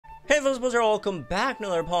Hey folks, welcome back to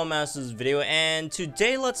another Paul Masters video, and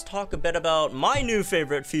today let's talk a bit about my new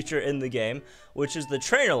favorite feature in the game, which is the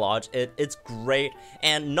Trainer Lodge. It's great,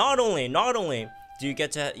 and not only do you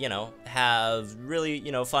get to, have really,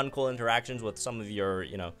 fun, cool interactions with some of your,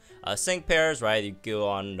 sync pairs, right? You go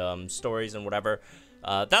on stories and whatever.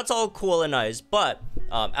 That's all cool and nice, but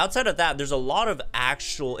outside of that, there's a lot of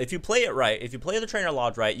actual, if you play it right, if you play the Trainer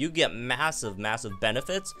Lodge right, you get massive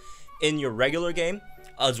benefits in your regular game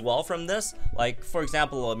as well from this. Like, for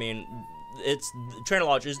example, I mean, Trainer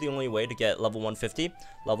Lodge is the only way to get level 150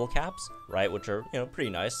 level caps, right, which are,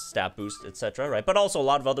 pretty nice, stat boost, etc., right? But also a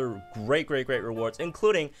lot of other great rewards,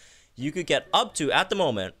 including you could get up to, at the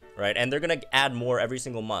moment, right, and they're gonna add more every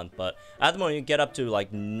single month, but at the moment you get up to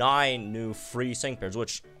like 9 new free sync pairs,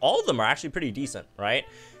 which all of them are actually pretty decent, right?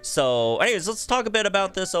 So anyways, let's talk a bit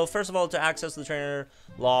about this. So first of all, to access the Trainer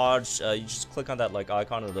Lodge, you just click on that like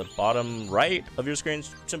icon at the bottom right of your screen.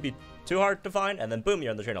 Shouldn't be too hard to find, and then boom, you're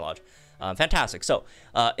in the Trainer Lodge. Fantastic. So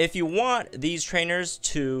if you want these trainers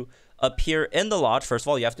to appear in the lodge, first of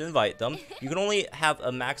all, you have to invite them. You can only have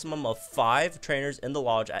a maximum of 5 trainers in the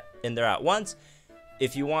lodge in there at once.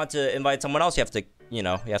 If you want to invite someone else, you have to, you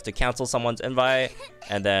have to cancel someone's invite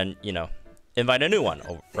and then, invite a new one,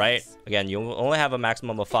 right? Again, you only have a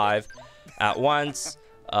maximum of 5 at once.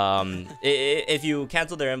 If you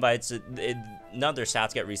cancel their invites, none of their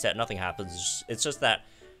stats get reset. Nothing happens. It's just that,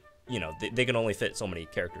 they can only fit so many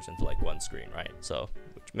characters into like one screen, right? So,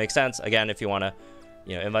 which makes sense. Again, if you want to,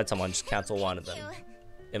 invite someone, just cancel one and then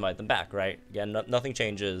invite them back, right? Again, nothing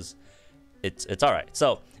changes. It's all right.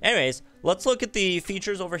 So anyways, let's look at the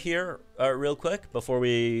features over here real quick before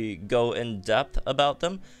we go in depth about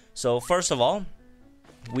them. So first of all,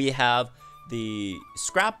 we have the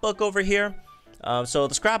scrapbook over here. So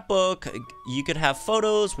the scrapbook, you could have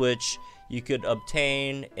photos which you could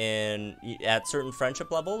obtain at certain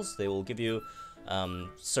friendship levels. They will give you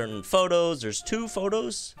certain photos. There's 2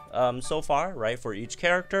 photos so far, right, for each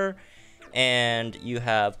character, and you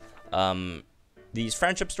have these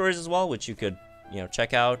friendship stories as well, which you could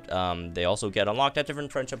check out. They also get unlocked at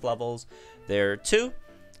different friendship levels there too.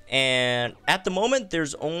 And at the moment,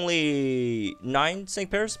 there's only 9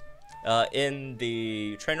 sync pairs in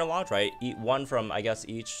the Trainer Lodge, right? One from, I guess,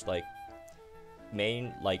 each like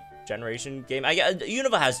main like generation game.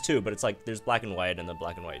 Unova has 2, but it's like there's black and white and then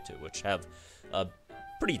black and white 2, which have a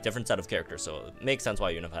pretty different set of characters, so it makes sense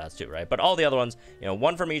why Unova has 2, right? But all the other ones,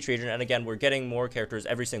 1 from each region, and again, we're getting more characters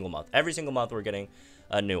every single month. Every single month, we're getting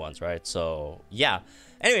new ones, right? So yeah.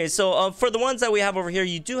 Anyway, so for the ones that we have over here,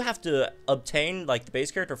 you do have to obtain like the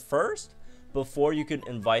base character first before you can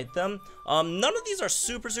invite them. None of these are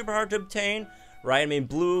super hard to obtain, right? I mean,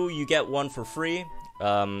 blue, you get 1 for free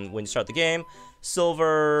when you start the game.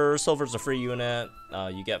 Silver's a free unit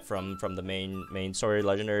you get from the main story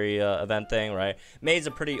legendary event thing, right? May's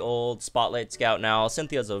a pretty old Spotlight Scout now.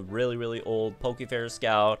 Cynthia's a really old Pokefair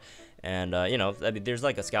Scout, and I mean, there's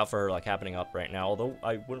like a scout for her like happening up right now, although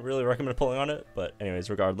I wouldn't really recommend pulling on it, but anyways,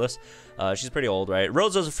 regardless, she's pretty old, right?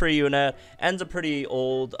 Rosa's a free unit. En's a pretty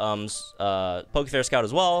old Pokefair Scout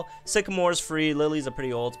as well. Sycamore's free. Lily's a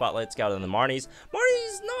pretty old Spotlight Scout, and then Marnie's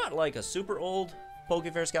not like a super old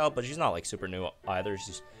Pokefair Scout, but she's not like super new either.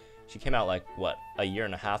 She came out like what, a year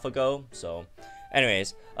and a half ago. So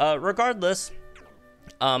anyways, regardless,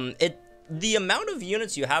 the amount of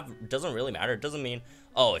units you have doesn't really matter. It doesn't mean,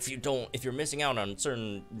 oh, if you're missing out on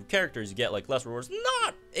certain characters, you get like less rewards.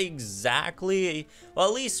 Not exactly. Well,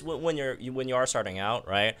 at least when you are starting out,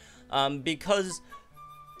 right? Because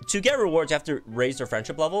to get rewards, you have to raise their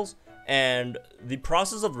friendship levels. And the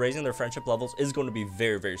process of raising their friendship levels is going to be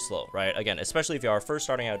very slow, right? Again, especially if you are first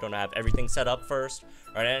starting out, don't have everything set up first,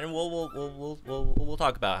 right? And we'll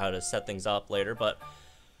talk about how to set things up later, but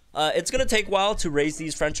it's gonna take a while to raise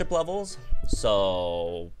these friendship levels.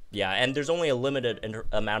 So yeah, and there's only a limited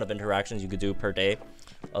amount of interactions you could do per day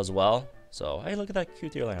as well. So hey, look at that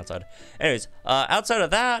cute yearling outside. Anyways, outside of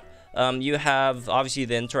that, you have obviously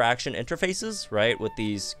the interaction interfaces, right, with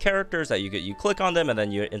these characters that you click on them and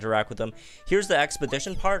then you interact with them. Here's the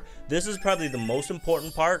expedition part. This is probably the most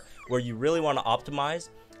important part, where you really want to optimize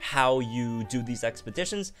how you do these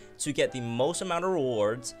expeditions to get the most amount of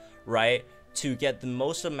rewards, right? To get the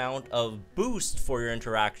most amount of boost for your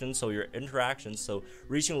interactions. So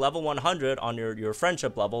reaching level 100 on your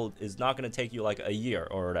friendship level is not going to take you like a year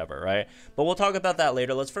or whatever, right? But we'll talk about that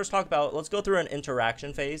later. Let's go through an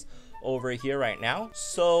interaction phase over here right now.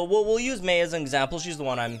 So we'll use May as an example. She's the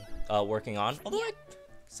one I'm working on. Although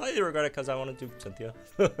slightly regret it because I want to do Cynthia.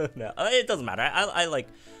 No, it doesn't matter. I like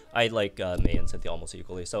May and Cynthia almost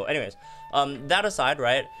equally. So anyways, that aside,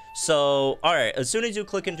 right? So all right, as soon as you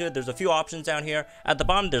click into it, there's a few options down here. At the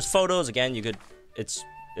bottom, there's photos. Again, you could, it's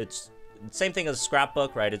same thing as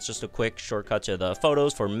scrapbook, right? It's just a quick shortcut to the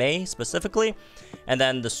photos for May specifically. And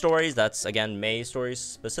then the stories, that's again May stories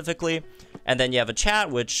specifically. And then you have a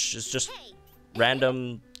chat, which is just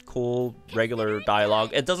random, cool, regular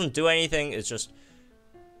dialogue. It doesn't do anything. It's just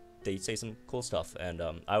they say some cool stuff, and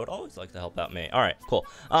I would always like to help out May. All right, cool.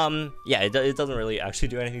 Yeah, it doesn't really actually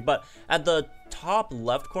do anything. But at the top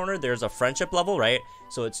left corner, there's a friendship level, right?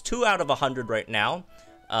 So it's 2 out of 100 right now,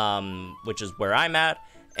 which is where I'm at.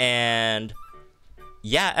 And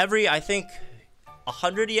yeah, every, I think,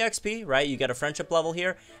 100 EXP, right? You get a friendship level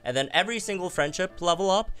here, and then every single friendship level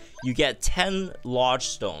up, you get 10 lodge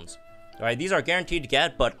stones. All right, these are guaranteed to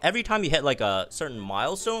get, but every time you hit like a certain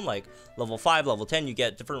milestone, like level 5, level 10, you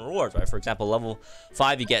get different rewards, right? For example, level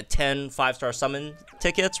 5, you get 10 5-star summon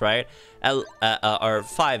tickets, right? Or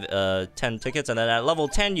 10 tickets, and then at level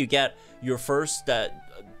 10, you get your first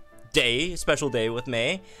special day with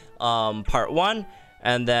May, part 1.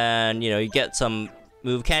 And then, you know, you get some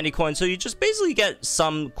move candy coins. So you just basically get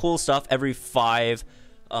some cool stuff every 5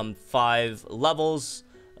 levels.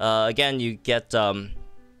 Again, you get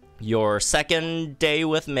your second day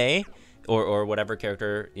with May, or whatever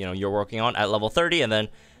character, you know, you're working on at level 30. And then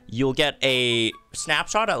you'll get a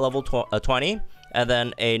snapshot at level 20. And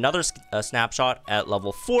then another snapshot at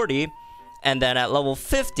level 40. And then at level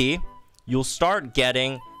 50, you'll start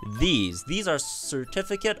getting these. These are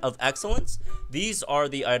Certificate of Excellence. These are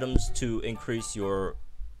the items to increase your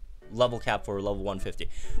level cap for level 150.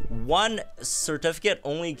 One certificate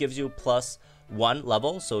only gives you +1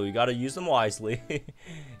 level, so you got to use them wisely.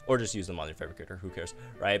 Or just use them on your favorite character, who cares,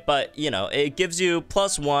 right? But, you know, it gives you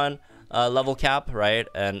 +1 level cap, right?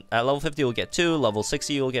 And at level 50, you'll get 2. Level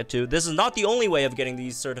 60, you'll get 2. This is not the only way of getting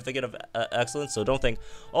these Certificate of Excellence, so don't think,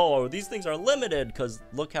 oh, these things are limited, because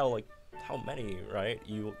look how, like, how many, right?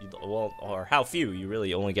 Well, or how few you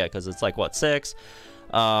really only get, because it's like, what, 6,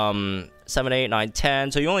 7, 8, 9,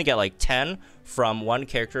 10. So you only get like 10 from one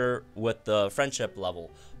character with the friendship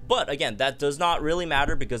level. But again, that does not really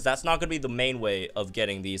matter, because that's not going to be the main way of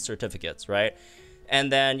getting these certificates, right? And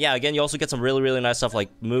then, yeah, again, you also get some really, really nice stuff like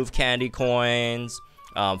move candy coins,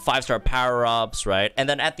 5-star power-ups, right? And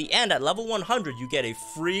then at the end, at level 100, you get a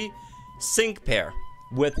free sync pair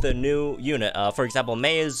with the new unit. For example,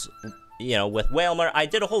 May is, you know, with Whalmer. I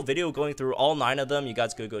did a whole video going through all 9 of them. You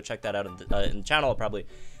guys could go check that out in the channel. I'll probably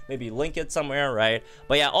maybe link it somewhere, right?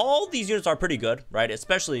 But yeah, all these units are pretty good, right?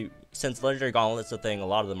 Especially since Legendary Gauntlet's a thing, a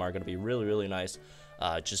lot of them are going to be really, really nice.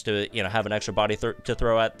 Just to, you know, have an extra body to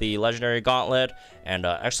throw at the Legendary Gauntlet. And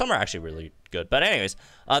some are actually really good. But anyways,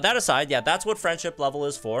 that aside, yeah, that's what friendship level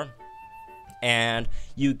is for. And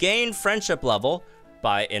you gain friendship level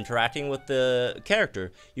by interacting with the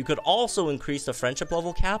character. You could also increase the friendship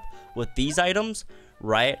level cap with these items,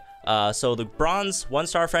 right? So the bronze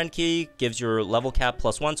 1-star friend key gives your level cap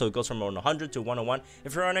 +1, so it goes from 100 to 101.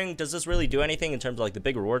 If you're wondering, does this really do anything in terms of like the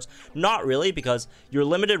big rewards? Not really, because your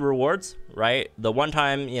limited rewards, right? The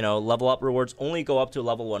one-time, you know, level up rewards only go up to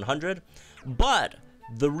level 100. But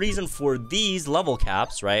the reason for these level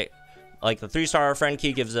caps, right? Like the 3-star friend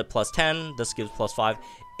key gives it +10, this gives +5,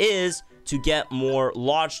 is to get more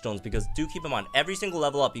lodge stones, because do keep in mind, every single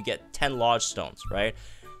level up you get 10 lodge stones, right?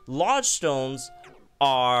 Lodge stones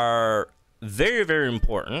are very, very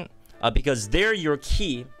important because they're your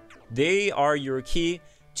key. They are your key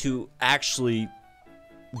to actually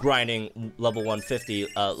grinding level 150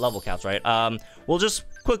 level caps, right? We'll just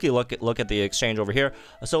quickly look at the exchange over here.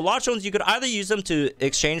 So lodge stones, you could either use them to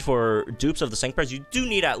exchange for dupes of the sync pairs. You do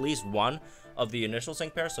need at least one of the initial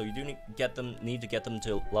sync pair, so you do need to get them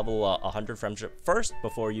to level 100 friendship first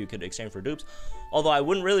before you could exchange for dupes. Although I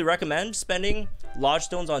wouldn't really recommend spending lodge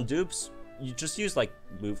stones on dupes. You just use like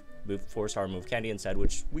move 4-star move candy instead,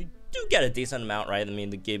 which we do get a decent amount, right? I mean,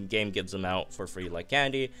 the game gives them out for free like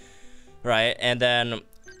candy, right? And then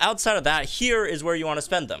outside of that, here is where you want to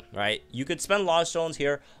spend them, right? You could spend lodge stones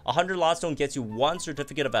here. 100 lodge stone gets you 1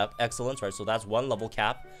 certificate of excellence, right? So that's 1 level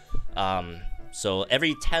cap. So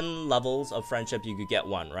every 10 levels of friendship, you could get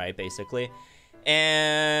 1, right? Basically.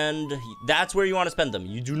 And that's where you want to spend them.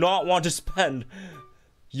 You do not want to spend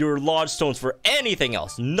your lodge stones for anything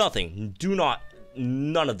else. Nothing.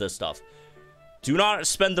 None of this stuff. Do not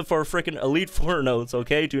spend them for freaking Elite 4 notes,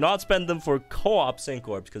 okay? Do not spend them for co-op sync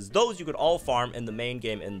orbs, because those you could all farm in the main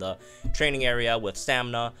game in the training area with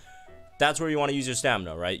stamina. That's where you want to use your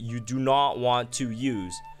stamina, right? You do not want to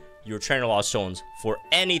use your trainer lodge stones for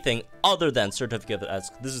anything other than certificate,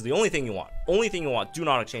 as this is the only thing you want. Only thing you want. Do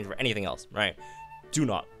not exchange for anything else, right? Do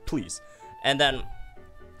not, please. And then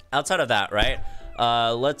outside of that, right?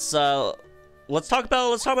 Let's talk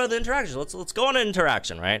about the interactions. Let's go on an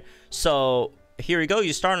interaction, right? So here you go.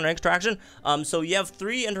 You start an interaction. So you have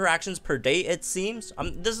 3 interactions per day, it seems.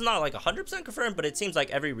 This is not like 100% confirmed, but it seems like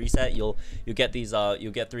every reset you'll get these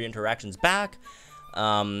you'll get 3 interactions back.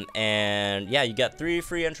 And yeah, you get 3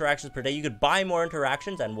 free interactions per day. You could buy more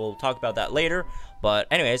interactions, and we'll talk about that later. But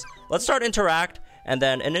anyways, let's start interact, and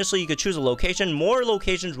then initially you could choose a location. More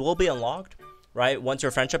locations will be unlocked, right, once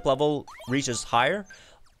your friendship level reaches higher.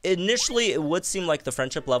 Initially, it would seem like the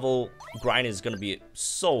friendship level grind is going to be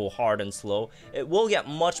so hard and slow. It will get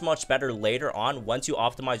much better later on once you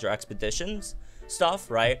optimize your expeditions stuff,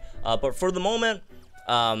 right? But for the moment,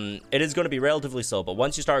 it is going to be relatively slow. But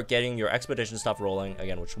once you start getting your expedition stuff rolling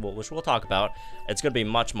again, which we'll talk about, it's going to be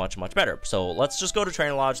much better. So let's just go to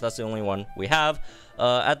Trainer Lodge. That's the only one we have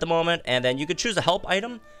at the moment. And then you could choose a help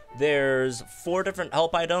item. There's 4 different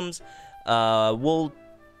help items. We'll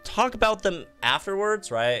talk about them afterwards,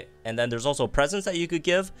 right? And then there's also presents that you could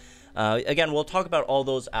give. Again, we'll talk about all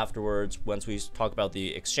those afterwards once we talk about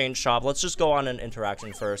the exchange shop. Let's just go on an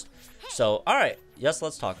interaction first. So, all right, yes,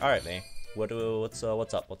 let's talk. All right, May, what's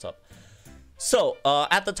up? So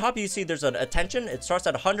at the top you see there's an attention. It starts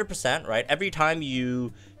at 100%, right? Every time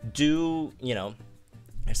you do, you know,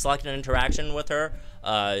 select an interaction with her,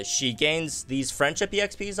 she gains these friendship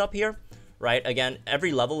exps up here, right? Again,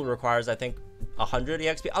 every level requires, I think, 100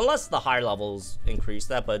 exp, unless the higher levels increase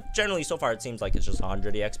that, but generally so far it seems like it's just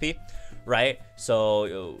 100 exp, right?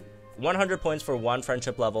 So 100 points for 1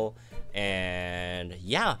 friendship level. And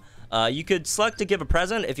yeah, you could select to give a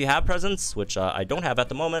present if you have presents, which I don't have at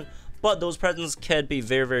the moment, but those presents could be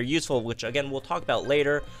very useful, which again we'll talk about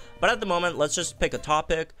later. But at the moment, let's just pick a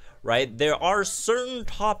topic, right? There are certain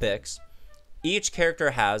topics each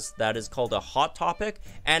character has that is called a hot topic,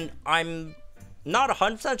 and I'm not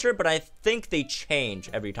 100% sure, but I think they change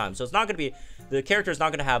every time. So it's not going to be, the character is not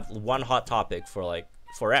going to have one hot topic for like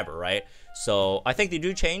forever, right? So I think they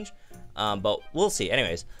do change, but we'll see.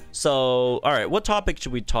 Anyways, so all right, what topic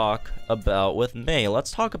should we talk about with May? Let's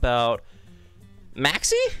talk about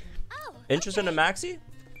Maxie. Interested in Maxie?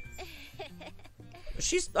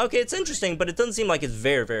 She's okay. It's interesting, but it doesn't seem like it's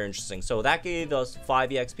very interesting. So that gave us 5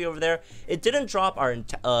 exp over there. It didn't drop our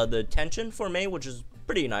the tension for May, which is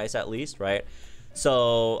pretty nice at least, right? So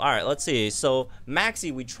all right, let's see. So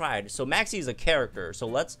Maxie, we tried. So Maxie is a character, so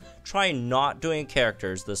let's try not doing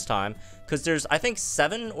characters this time, because there's, I think,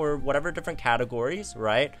 7 or whatever different categories,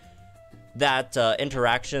 right, that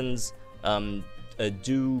interactions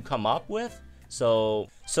do come up with. So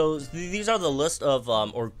these are the list of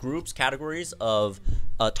or groups, categories of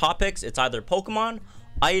topics. It's either Pokemon,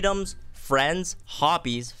 items, friends,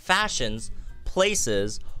 hobbies, fashions,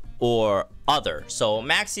 places, or other. So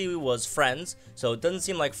Maxie was friends, so it doesn't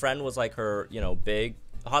seem like friend was like her, you know, big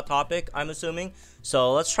hot topic, I'm assuming.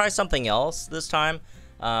 So let's try something else this time.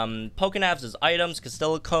 Pokénaps is items,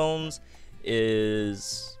 Castilla Combs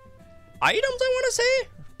is items, I want to say.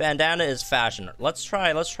 Bandana is fashion. Let's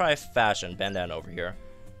try fashion. Bandana over here.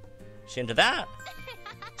 She into that?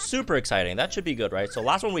 Super exciting. That should be good, right? So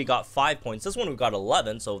last one we got 5 points. This one we got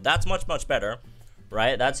 11, so that's much better.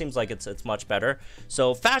 Right, that seems like it's much better.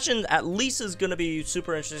 So fashion at least is gonna be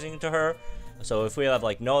super interesting to her. So if we have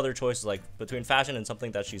like no other choices, like between fashion and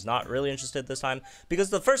something that she's not really interested this time, because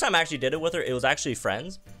the first time I actually did it with her, it was actually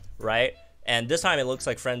friends, right? And this time it looks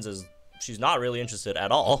like friends is, she's not really interested at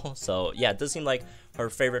all. So yeah, it does seem like her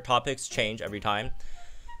favorite topics change every time.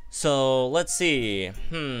 So let's see.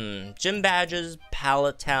 Gym badges,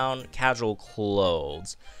 Pallet Town, casual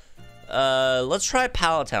clothes. Let's try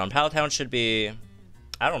Pallet Town. Pallet Town should be,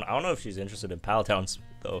 I don't know if she's interested in Pallet Towns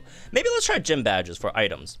though. Maybe let's try gym badges for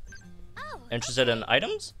items. Interested in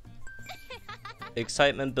items?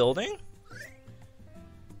 Excitement building?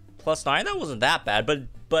 +9, that wasn't that bad,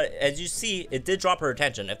 but as you see, it did drop her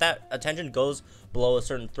attention. If that attention goes below a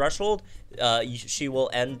certain threshold, she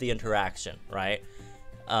will end the interaction, right?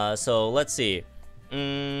 So let's see.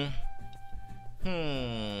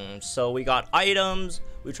 So we got items.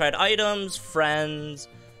 We tried items, friends,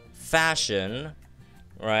 fashion,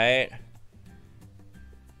 right?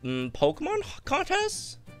 Pokemon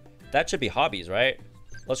contests? That should be hobbies, right?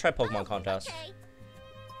 Let's try Pokemon contests.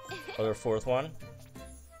 Other 4th one.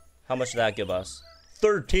 How much did that give us?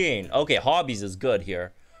 13. Okay, hobbies is good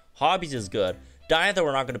here. Hobbies is good. Diantha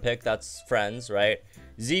we're not going to pick. That's friends, right?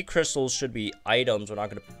 Z crystals should be items. We're not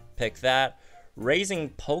going to pick that.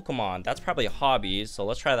 Raising Pokemon. That's probably hobbies. So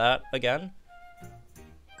let's try that again.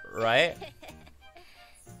 Right?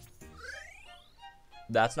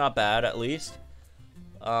 That's not bad, at least.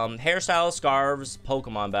 Hairstyles, scarves,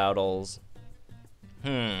 Pokemon battles.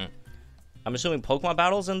 I'm assuming Pokemon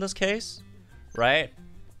battles in this case, right?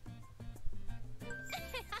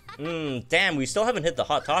 Damn, we still haven't hit the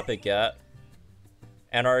hot topic yet.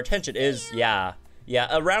 And our attention is, yeah,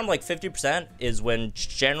 around like 50% is when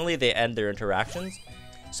generally they end their interactions.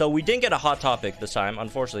 So we didn't get a hot topic this time,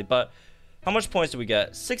 unfortunately, but how much points did we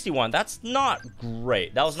get? 61. That's not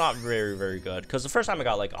great. That was not very, very good. Because the first time I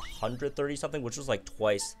got like 130 something, which was like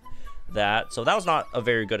twice that. So that was not a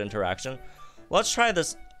very good interaction. Let's try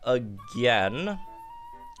this again.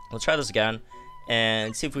 Let's try this again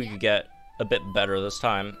and see if we could get a bit better this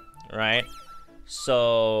time, right?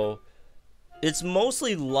 So it's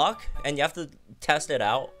mostly luck, and you have to test it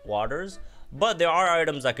out, Waters. But there are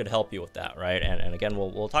items that could help you with that, right? And again,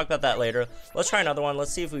 we'll talk about that later. Let's try another one.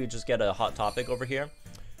 Let's see if we could just get a hot topic over here,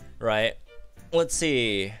 right? Let's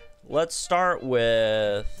see. Let's start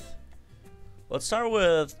with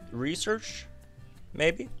research,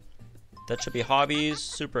 maybe. That should be hobbies.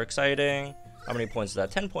 Super exciting. How many points is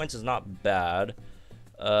that? 10 points is not bad.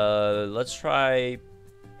 Let's try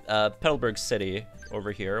Petalburg City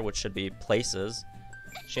over here, which should be places.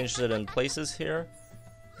 Change it in places here.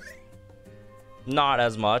 Not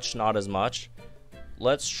as much, not as much.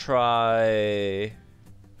 Let's try...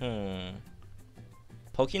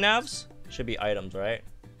 Pokénavs? Should be items, right?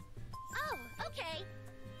 Oh, okay.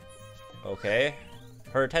 Okay.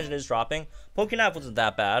 Her attention is dropping. Pokénav wasn't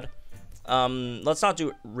that bad. Let's not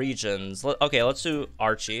do regions. Okay, let's do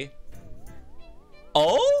Archie.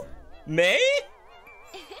 Oh? May?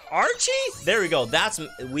 Archie? There we go.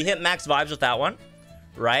 We hit max vibes with that one,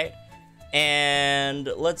 right?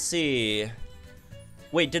 And let's see.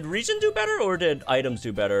 Wait, did region do better or did items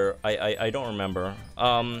do better? I don't remember.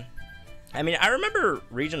 I mean, I remember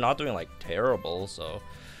region not doing like terrible, so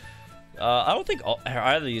I don't think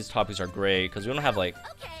either of these topics are great because we don't have like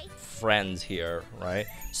friends here, right?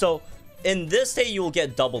 So in this state, you will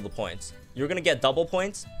get double the points. You're gonna get double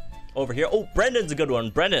points over here. Oh, Brendan's a good one.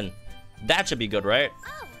 Brendan, that should be good, right?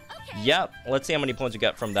 Oh, okay. Yep. Let's see how many points you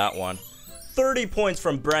get from that one. 30 points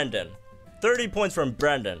from Brendan. 30 points from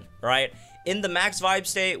Brendan, right? In the max vibe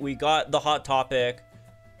state, we got the hot topic.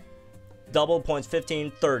 Double points, 15,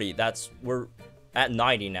 30. We're at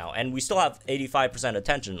 90 now. And we still have 85%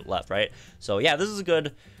 attention left, right? So yeah, this is a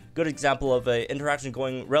good example of an interaction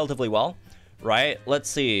going relatively well, right? Let's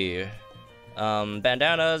see.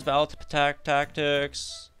 Bandanas, battle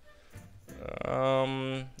tactics.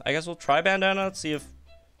 I guess we'll try bandana. Let's see if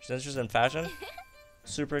she's interested in fashion.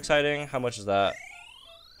 Super exciting. How much is that?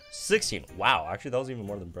 16. Wow, actually that was even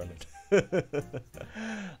more than Brendan.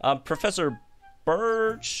 Professor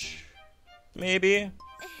Birch, maybe.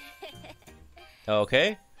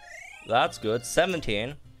 Okay, that's good.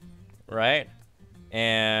 17, right?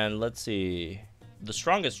 And let's see, the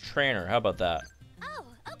strongest trainer. How about that? Oh,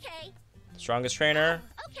 okay. Strongest trainer.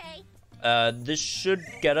 Okay. This should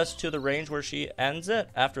get us to the range where she ends it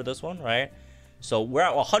after this one, right? So we're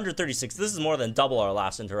at 136. This is more than double our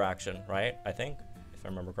last interaction, right? I think, if I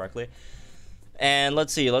remember correctly. And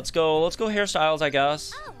let's see, let's go hairstyles, I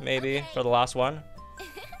guess, maybe, for the last one.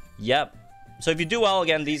 Yep. So if you do well,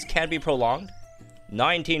 again, these can be prolonged.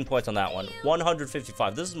 19 points on that one.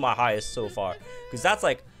 155. This is my highest so far. Because that's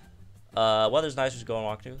like, weather's nice to go and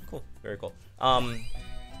walk to. Cool. Very cool.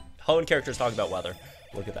 Hoenn characters talk about weather.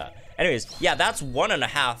 Look at that. Anyways, yeah, that's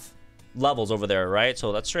 1.5 levels over there, right?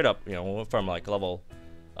 So that's straight up, you know, from like level,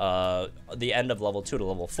 the end of level 2 to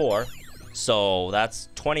level 4. So that's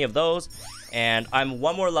 20 of those. And I'm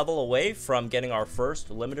one more level away from getting our first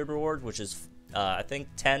limited reward, which is, I think,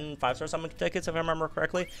 10 5-star summon tickets, if I remember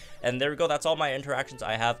correctly. And there we go. That's all my interactions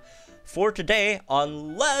I have for today,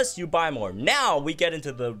 unless you buy more. Now we get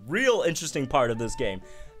into the real interesting part of this game.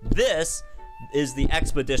 This is the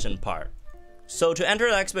expedition part. So to enter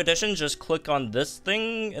the expedition, just click on this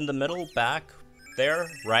thing in the middle back there,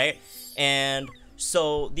 right? And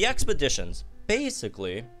so the expeditions,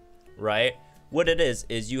 basically, right, what it is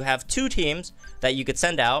you have 2 teams that you could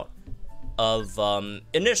send out of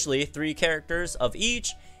initially 3 characters of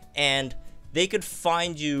each, and they could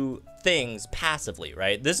find you things passively,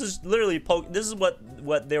 right? This is literally this is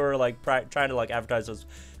what they were like trying to like advertise as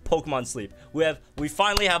Pokemon Sleep. We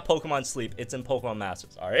finally have Pokemon Sleep. It's in Pokemon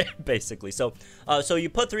Masters, all right? Basically. So so you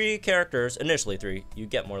put 3 characters, initially 3, you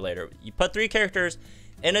get more later. You put 3 characters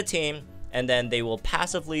in a team, and then they will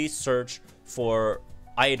passively search for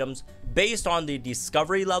items based on the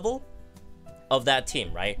discovery level of that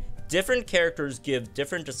team, right? Different characters give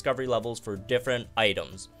different discovery levels for different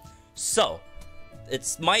items. So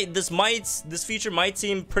this feature might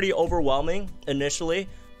seem pretty overwhelming initially,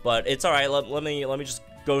 but it's all right. Let me just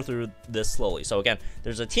go through this slowly. So again,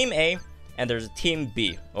 there's a team A and there's a team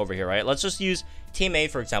B over here, right? Let's just use team A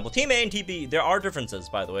for example. Team A and team B, there are differences,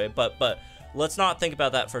 by the way, but let's not think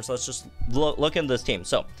about that first. Let's just look in this team.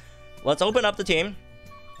 So let's open up the team,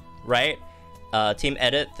 right? Team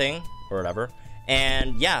edit thing or whatever.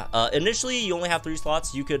 And yeah, initially you only have 3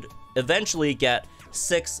 slots. You could eventually get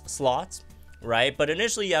 6 slots, right? But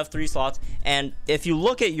initially you have 3 slots. And if you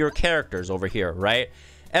look at your characters over here, right?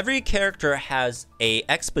 Every character has a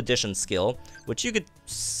expedition skill, which you could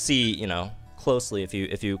see, you know, closely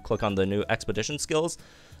if you click on the new expedition skills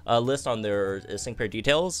list on their sync pair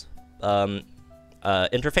details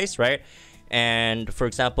interface, right? And for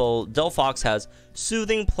example, Delphox has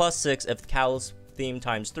soothing +6 if the Kalos theme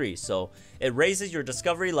 ×3, so it raises your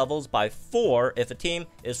discovery levels by 4 if a team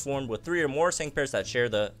is formed with 3 or more sync pairs that share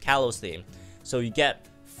the Kalos theme. So you get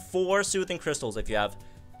 4 soothing crystals if you have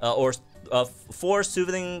 4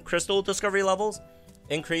 soothing crystal discovery levels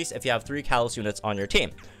increase if you have 3 Kalos units on your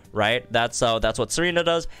team, right? That's what Serena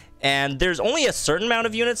does. And there's only a certain amount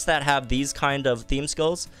of units that have these kind of theme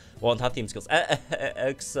skills. Well, not theme skills,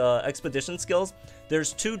 expedition skills.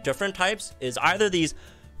 There's 2 different types. Is either these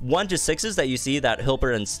 1 to 6s that you see that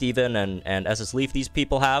Hilbert and Steven and SS Leaf, these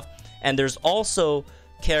people have. And there's also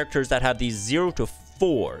characters that have these 0 to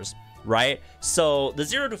 4s, right? So the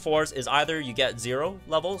 0 to 4s is either you get 0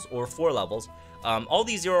 levels or 4 levels. All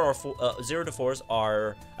these 0 to 4s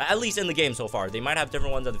are, at least in the game so far. They might have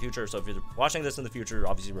different ones in the future, so if you're watching this in the future,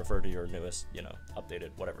 obviously refer to your newest, you know, updated,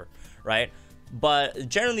 whatever, right? But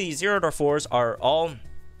generally, 0 to 4s are all,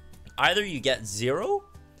 either you get 0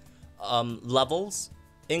 levels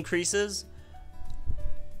increases,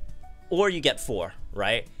 or you get 4,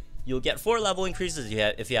 right? You'll get 4 level increases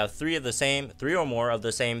if you have 3 or more of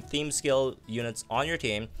the same theme skill units on your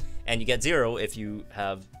team, and you get 0 if you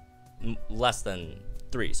have less than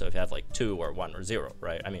 3. So if you have like 2 or 1 or 0,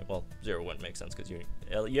 right? I mean, well, 0 wouldn't make sense because you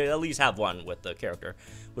at least have 1 with the character,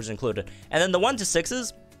 which is included. And then the 1 to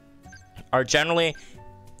 6s are generally,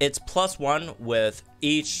 it's +1 with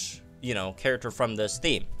each, you know, character from this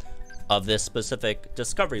theme of this specific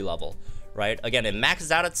discovery level, right? Again, it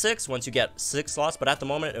maxes out at 6 once you get 6 slots, but at the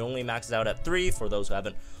moment it only maxes out at 3 for those who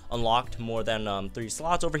haven't unlocked more than 3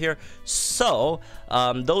 slots over here. So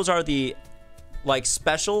those are the like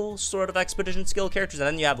special sort of expedition skill characters, and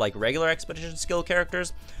then you have like regular expedition skill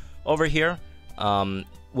characters over here,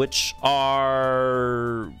 which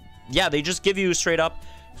are, yeah, they just give you straight up,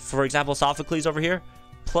 for example, Sophocles over here,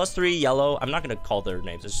 +3 yellow. I'm not gonna call their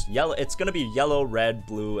names. It's just yellow. It's gonna be yellow, red,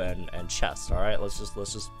 blue, and chest. All right, let's just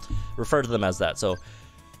refer to them as that. So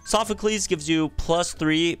Sophocles gives you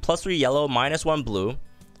 +3 yellow, -1 blue,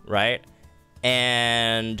 right?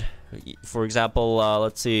 And for example,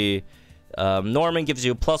 let's see. Norman gives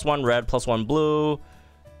you +1 red, +1 blue.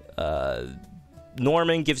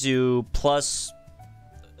 Norman gives you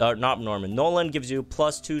not Norman. Nolan gives you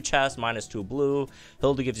 +2 chest, -2 blue.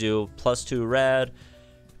 Hilda gives you +2 red.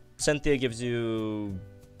 Cynthia gives you,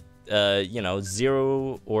 you know,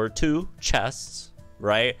 0 or 2 chests,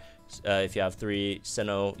 right? If you have 3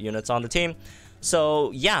 Sinnoh units on the team.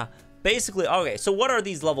 So yeah, basically, okay. So what are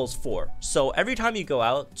these levels for? So every time you go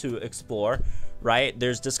out to explore, right,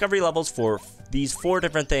 there's discovery levels for these 4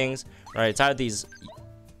 different things, right? It's either these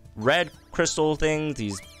red crystal things,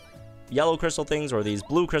 these yellow crystal things, or these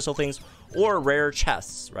blue crystal things, or rare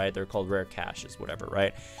chests, right? They're called rare caches, whatever,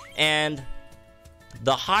 right? And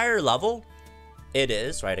the higher level it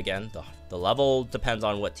is, right, again, the level depends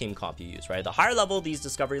on what team comp you use, right? The higher level these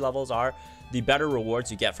discovery levels are, the better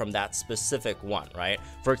rewards you get from that specific one, right?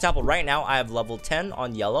 For example, right now I have level 10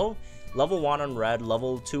 on yellow, level 1 on red,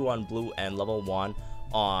 level 2 on blue, and level 1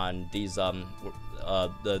 on these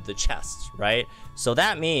the chests, right? So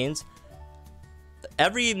that means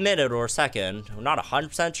every minute or second, I'm not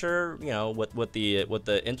 100% sure, you know, what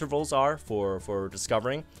the intervals are for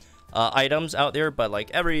discovering items out there, but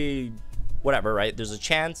like every whatever, right, there's a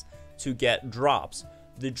chance to get drops.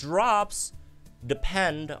 The drops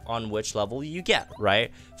depend on which level you get,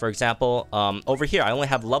 right? For example, over here I only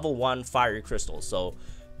have level 1 fiery crystals, so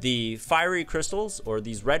the fiery crystals, or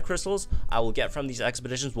these red crystals I will get from these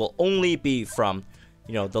expeditions, will only be from,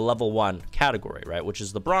 you know, the level 1 category, right? Which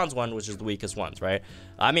is the bronze one, which is the weakest ones, right?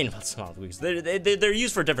 I mean, it's not the weakest. They're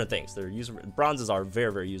used for different things. Bronzes are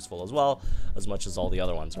very, very useful as well, as much as all the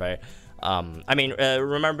other ones, right? I mean,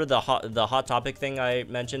 remember the hot topic thing I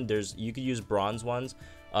mentioned? You could use bronze ones.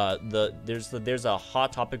 There's a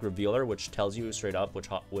hot topic revealer which tells you straight up which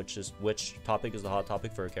topic is the hot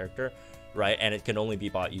topic for a character, right? And it can only be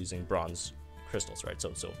bought using bronze crystals, right?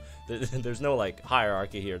 So there's no like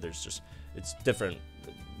hierarchy here. There's just, it's different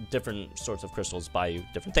sorts of crystals buy you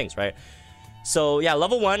different things, right? So yeah,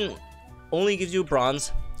 level 1 only gives you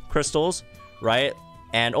bronze crystals, right?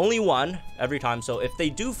 And only one every time. So if they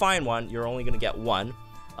do find one, you're only gonna get one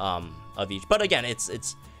of each. But again,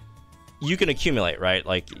 it's you can accumulate, right?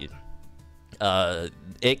 Like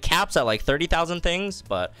it caps at like 30,000 things,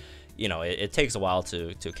 but you know, it takes a while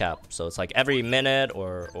to cap. So it's like every minute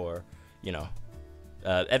or you know,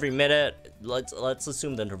 every minute, let's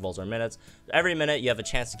assume the intervals are minutes. Every minute you have a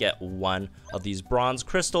chance to get one of these bronze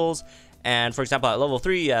crystals. And for example, at level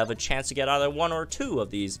 3, you have a chance to get either 1 or 2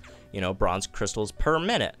 of these, you know, bronze crystals per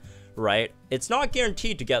minute, right? It's not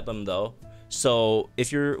guaranteed to get them though. So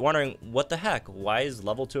if you're wondering, what the heck, why is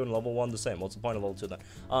level 2 and level 1 the same? What's the point of level 2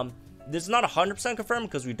 then? This is not 100% confirmed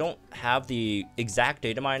because we don't have the exact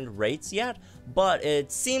data mine rates yet, but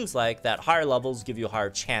it seems like that higher levels give you a higher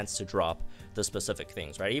chance to drop the specific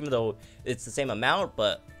things, right? Even though it's the same amount,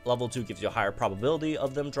 but level 2 gives you a higher probability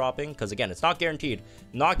of them dropping, because again, it's not guaranteed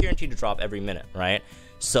to drop every minute, right?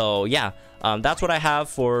 So yeah, that's what I have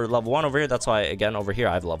for level 1 over here. That's why, again, over here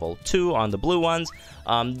I have level 2 on the blue ones.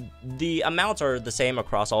 The amounts are the same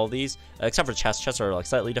across all of these, except for chests. Chests are like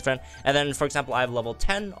slightly different. And then, for example, I have level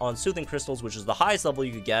 10 on soothing crystals, which is the highest level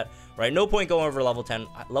you could get, right? No point going over level 10.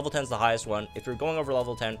 Level 10 is the highest one. If you're going over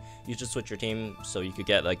level 10, you should switch your team so you could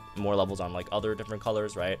get like more levels on like other different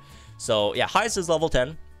colors, right? So yeah, highest is level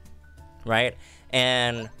 10, right?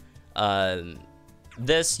 And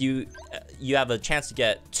this, you have a chance to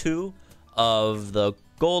get 2 of the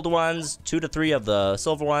gold ones, 2 to 3 of the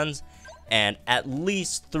silver ones, and at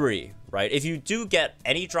least 3, right? If you do get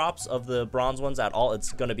any drops of the bronze ones at all,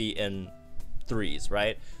 it's gonna be in 3s,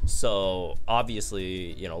 right? So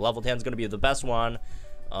obviously, you know, level 10 is gonna be the best one.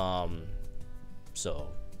 So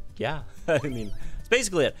yeah, I mean, it's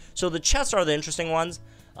basically it. So the chests are the interesting ones.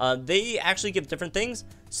 They actually give different things.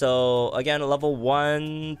 So again, level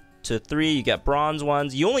 1 to 3, you get bronze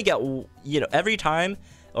ones. You only get, you know, every time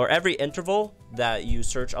or every interval that you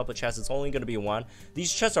search up a chest, it's only going to be 1.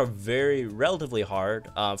 These chests are relatively hard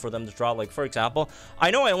for them to draw. Like, for example,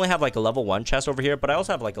 I know I only have like a level 1 chest over here, but I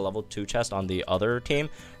also have like a level 2 chest on the other team,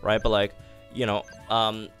 right? But like, you know,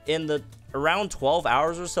 in the around 12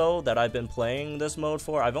 hours or so that I've been playing this mode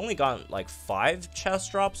for, I've only gotten like 5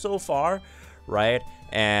 chest drops so far, right?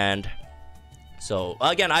 And so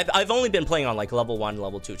again, I've only been playing on like level 1,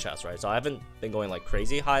 level 2 chests, right? So I haven't been going like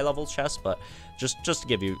crazy high level chests, but just to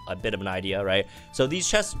give you a bit of an idea, right? So these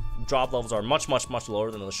chest drop levels are much lower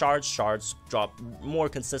than the shards. Shards drop more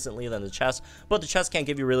consistently than the chests, but the chests can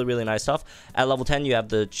give you really nice stuff. At level 10, you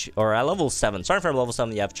have or at level 7, starting from level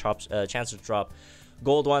 7, you have chance to drop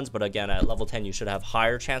gold ones, but again, at level 10, you should have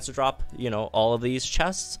higher chance to drop, you know, all of these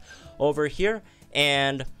chests over here.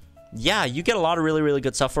 And yeah, you get a lot of really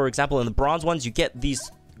good stuff. For example, in the bronze ones, you get these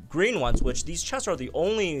green ones, which these chests are the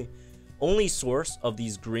only source of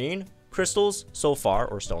these green crystals so far,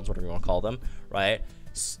 or stones, whatever you want to call them, right?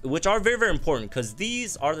 Which are very important, because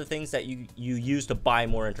these are the things that you use to buy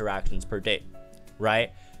more interactions per day,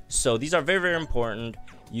 right? So these are very important.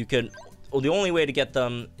 You can, the only way to get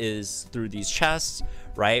them is through these chests,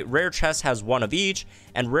 right? Rare chest has 1 of each,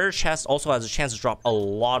 and rare chest also has a chance to drop a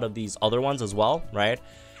lot of these other ones as well, right?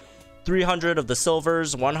 300 of the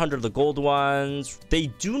silvers, 100 of the gold ones. They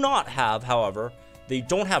do not have, however, they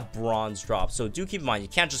don't have bronze drops. So do keep in mind, you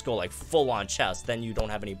can't just go like full on chest, then you don't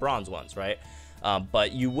have any bronze ones, right?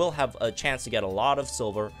 But you will have a chance to get a lot of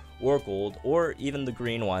silver or gold, or even the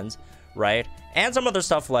green ones, right? And some other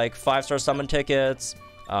stuff like 5-star summon tickets,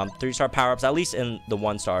 3-star power-ups, at least in the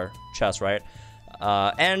 1-star chest, right?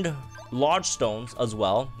 And lodge stones as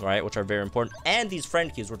well, right, which are very important, and these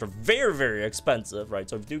friend keys, which are very expensive, right?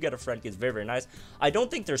 So if you do get a friend key, it's very nice. I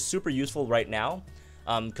don't think they're super useful right now,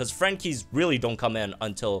 because friend keys really don't come in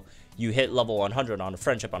until you hit level 100 on a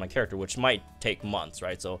friendship on a character, which might take months,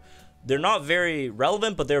 right? So they're not very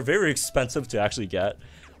relevant, but they're very expensive to actually get,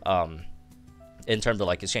 in terms of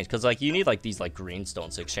like exchange, because like you need like these like green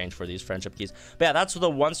stones to exchange for these friendship keys. But yeah, that's the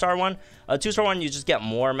 1-star one. 2-star one, you just get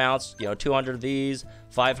more amounts, you know, 200 of these,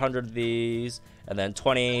 500 of these, and then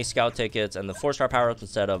 20 scout tickets, and the 4-star power-ups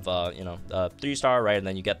instead of 3-star, right? And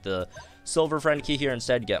then you get the silver friend key here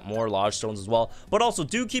instead. You get more lodge stones as well. But also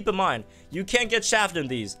do keep in mind, you can't get shaft in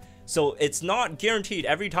these, so it's not guaranteed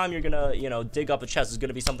every time you're gonna, you know, dig up a chest is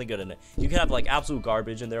gonna be something good in it. You can have like absolute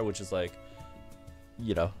garbage in there, which is like,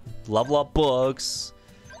 you know, level up books,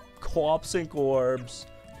 co-op sync orbs,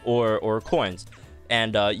 or coins,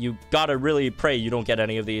 and you gotta really pray you don't get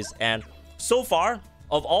any of these. And so far,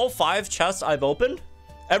 of all 5 chests I've opened,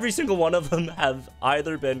 every single one of them have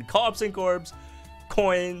either been co-op sync orbs,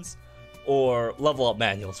 coins, or level up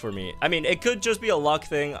manuals for me. I mean, it could just be a luck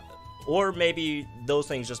thing, or maybe those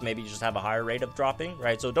things just have a higher rate of dropping,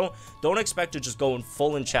 right? So don't expect to just go in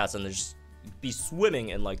full in chests and just be swimming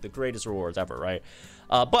in like the greatest rewards ever, right?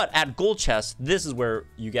 But at gold chests, this is where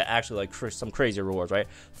you get actually like some crazy rewards, right?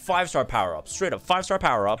 5-star power-ups, straight up 5-star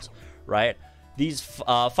power-ups, right? These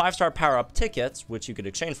 5-star power-up tickets, which you could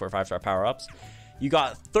exchange for 5-star power-ups. You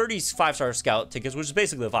got 30 5-star scout tickets, which is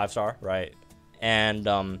basically a 5-star, right? And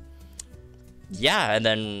yeah, and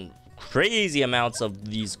then crazy amounts of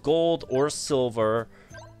these gold or silver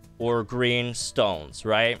or green stones,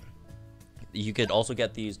 right? You could also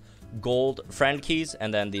get these gold friend keys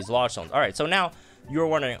and then these lodge stones. All right, so now you're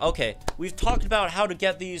wondering, okay, we've talked about how to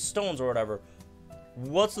get these stones or whatever.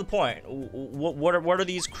 What's the point? What are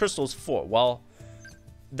these crystals for? Well,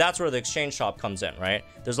 that's where the exchange shop comes in, right?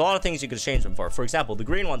 There's a lot of things you could exchange them for. For example, the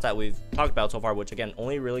green ones that we've talked about so far, which again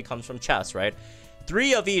only really comes from chests, right?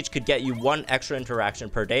 3 of each could get you 1 extra interaction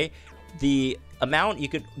per day. The amount you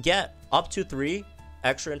could get up to 3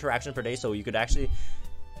 extra interactions per day, so you could actually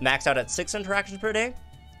max out at 6 interactions per day,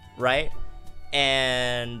 right?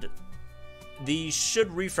 And these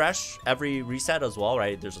should refresh every reset as well,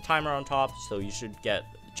 right? There's a timer on top, so you should get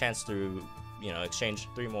a chance to, you know, exchange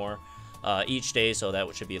 3 more each day. So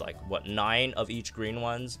that should be like, what, 9 of each green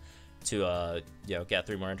ones to, you know, get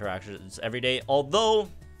 3 more interactions every day. Although,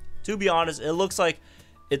 to be honest, it looks like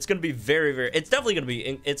it's going to be it's definitely going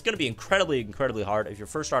to be incredibly hard if you're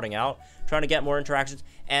first starting out trying to get more interactions.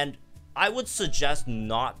 And I would suggest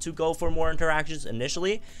not to go for more interactions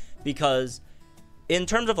initially, because in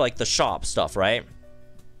terms of like the shop stuff, right?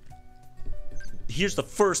 Here's the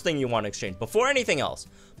first thing you want to exchange before anything else,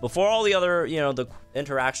 before all the other, you know, the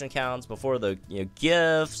interaction counts, before the, you know,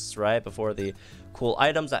 gifts, right? Before the cool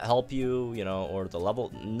items that help you, you know, or the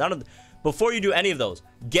level, before you do any of those,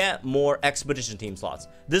 get more expedition team slots.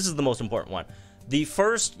 This is the most important one. The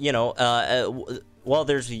first, you know, well,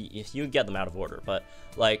 you get them out of order, but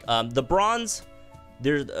like the bronze,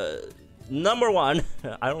 there's number 1.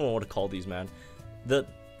 I don't know what to call these, man.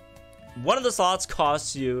 One of the slots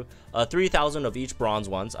costs you 3,000 of each bronze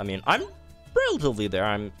ones. I mean, I'm relatively there.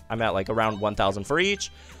 I'm at like around 1,000 for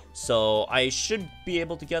each, so I should be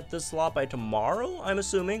able to get this slot by tomorrow, I'm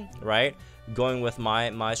assuming, right? Going with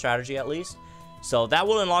my strategy at least. So that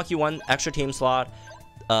will unlock you 1 extra team slot.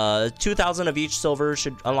 2,000 of each silver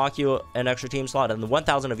should unlock you an extra team slot, and the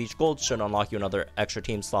 1,000 of each gold should unlock you another extra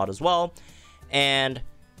team slot as well. And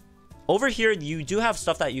over here, you do have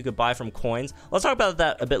stuff that you could buy from coins. Let's talk about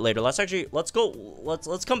that a bit later. Let's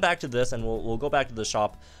come back to this, and we'll go back to the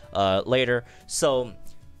shop later. So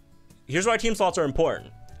here's why team slots are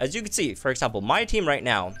important. As you can see, for example, my team right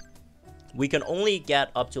now, we can only get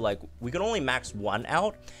up to we can only max 1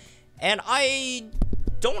 out, and I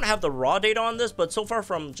don't have the raw data on this, but so far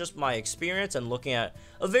from just my experience and looking at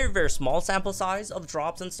a very small sample size of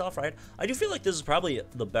drops and stuff, right, I do feel like this is probably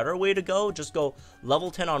the better way to go. Just go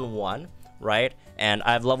level 10 on 1, right, and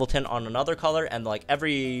I have level 10 on another color, and like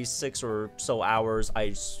every 6 or so hours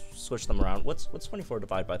I switch them around. What's 24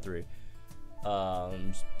 divided by 3?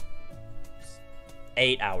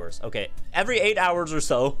 8 hours. Okay, every 8 hours or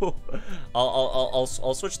so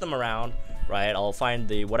I'll switch them around, right? I'll find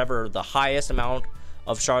whatever the highest amount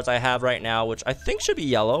of shards I have right now, which I think should be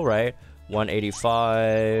yellow, right?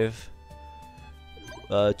 185,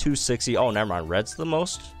 260. Oh, never mind. Red's the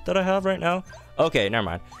most that I have right now. Okay, never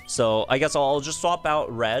mind. So I guess I'll just swap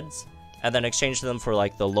out reds and then exchange them for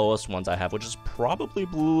like the lowest ones I have, which is probably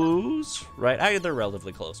blues, right? They're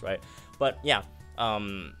relatively close, right? But yeah,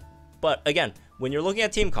 but again, when you're looking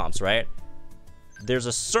at team comps, right, there's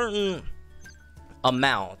a certain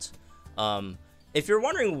amount. If you're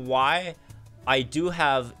wondering why I do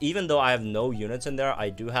have, even though I have no units in there, I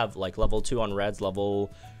do have like level 2 on reds,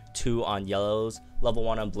 level 2 on yellows, level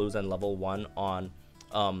 1 on blues, and level 1 on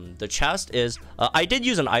the chest. I did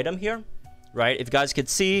use an item here, right? If you guys could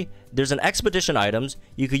see, there's an expedition items.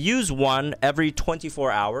 You could use 1 every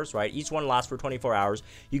 24 hours, right? Each one lasts for 24 hours.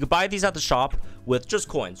 You could buy these at the shop with just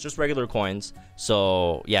coins, just regular coins.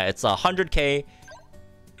 So yeah, it's 100k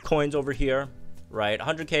coins over here, right?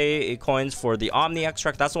 100k coins for the Omni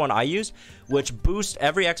extract. That's the one I use, which boosts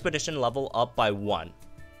every expedition level up by 1,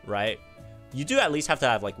 right? You do at least have to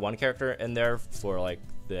have like 1 character in there for like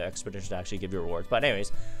the expedition to actually give you rewards. But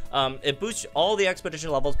anyways, it boosts all the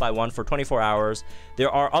expedition levels by 1 for 24 hours. There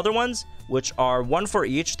are other ones which are 1 for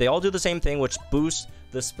each. They all do the same thing, which boosts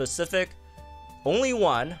the specific only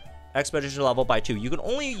 1 expedition level by 2. You can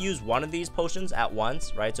only use 1 of these potions at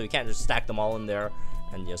once, right? So you can't just stack them all in there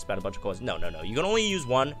and you spend a bunch of coins. No. You can only use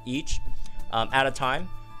 1 each at a time,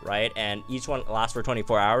 right? And each one lasts for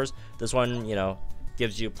 24 hours. This one, you know,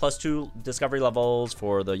 gives you +2 discovery levels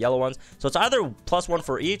for the yellow ones. So it's either +1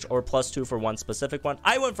 for each or +2 for one specific one.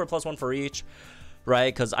 I went for +1 for each,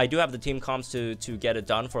 right? Because I do have the team comps to get it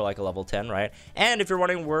done for like a level 10, right? And if you're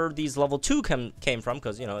wondering where these level 2 came from,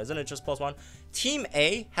 because, you know, isn't it just +1? Team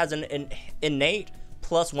A has an innate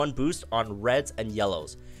 +1 boost on reds and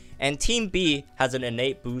yellows. And Team B has an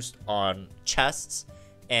innate boost on chests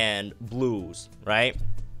and blues, right?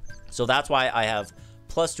 So that's why I have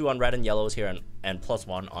 +2 on red and yellows here and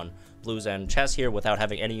 +1 on blues and chests here without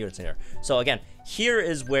having any units in here. So again, here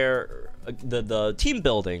is where the team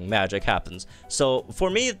building magic happens. So for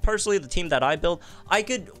me personally, the team that I build,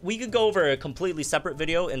 we could go over a completely separate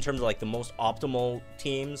video in terms of like the most optimal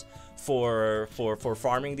teams for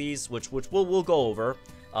farming these, which we'll go over.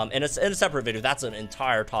 And it's in a separate video. That's an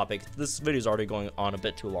entire topic. This video is already going on a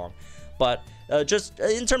bit too long. But just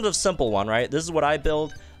in terms of simple one, right? This is what I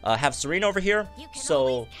build. Have Serena over here.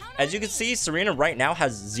 So as you can see, Serena right now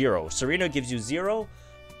has 0. Serena gives you 0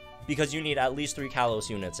 because you need at least 3 Kalos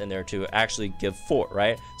units in there to actually give 4,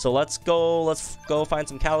 right? So let's go find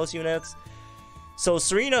some Kalos units. So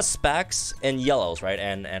Serena specs in yellows, right?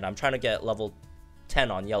 And I'm trying to get level 10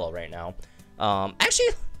 on yellow right now.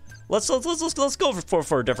 Actually, let's go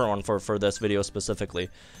for a different one for this video specifically.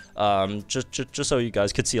 Just so you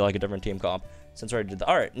guys could see like a different team comp since I already did that.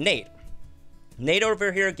 All right, Nate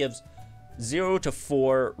over here gives 0 to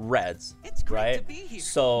 4 reds, right?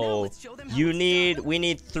 So we need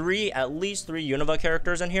at least 3 Unova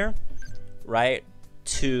characters in here, right?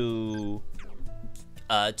 To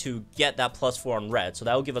get that +4 on red. So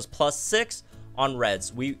that will give us +6 on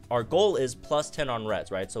reds. Our goal is +10 on reds,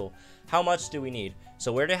 right? So how much do we need?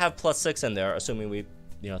 So we're to have +6 in there, assuming we,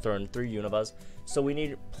 you know, throw in 3 Univas. So we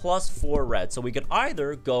need +4 red. So we could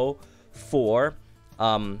either go for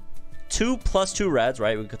 2 +2 reds,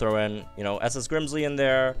 right? We could throw in, you know, SS Grimsley in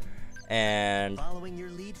there, and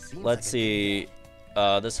let's see,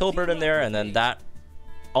 this Hilbert in there, and then that,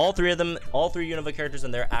 all 3 Unova characters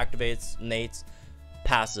in there activates Nate's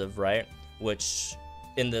passive, right? Which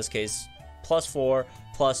in this case, +4,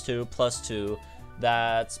 +2, +2.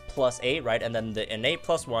 That's +8, right? And then the innate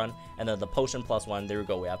 +1, and then the potion +1. There we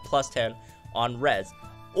go. We have +10 on reds.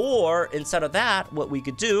 Or instead of that, what we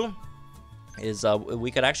could do is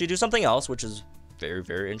we could actually do something else, which is very,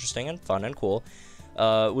 very interesting and fun and cool.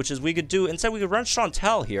 Which is we could run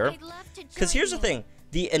Chantel here. Because here's the thing: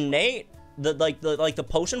 the innate, the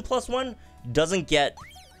potion +1 doesn't get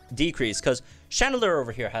decreased, because Chandelier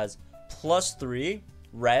over here has +3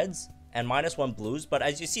 reds and -1 blues, but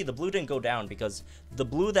as you see, the blue didn't go down because the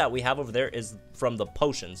blue that we have over there is from the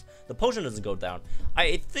potions. The potion doesn't go down.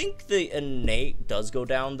 I think the innate does go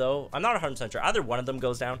down though. I'm not 100% sure. Either one of them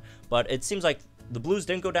goes down, but it seems like the blues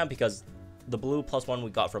didn't go down because the blue +1 we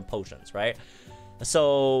got from potions, right?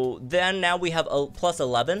 So then now we have a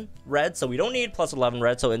 +11 red, so we don't need +11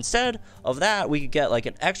 red. So instead of that, we could get like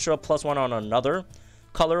an extra +1 on another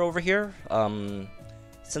color over here.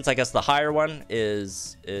 Since I guess the higher one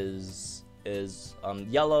is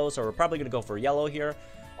yellow, so we're probably gonna go for yellow here.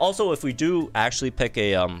 Also, if we do actually pick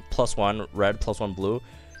a +1 red, +1 blue,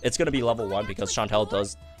 it's gonna be level 1 because Chantel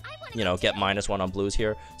does, you know, get -1 on blues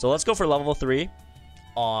here. So let's go for level 3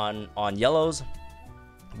 on yellows,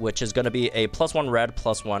 which is gonna be a +1 red,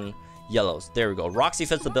 +1 yellows. There we go. Roxy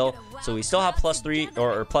fits the bill, so we still have +3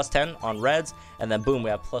 or +10 on reds, and then boom, we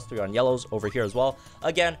have +3 on yellows over here as well.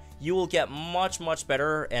 Again, you will get much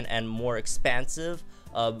better and more expansive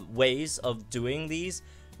ways of doing these,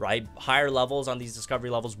 right? Higher levels on these discovery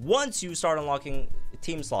levels once you start unlocking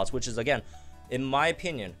team slots, which is, again, in my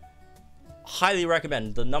opinion, highly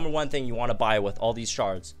recommend. The #1 thing you want to buy with all these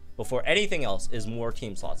shards before anything else is more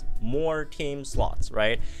team slots,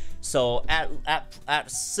 right? So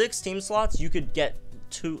at 6 team slots, you could get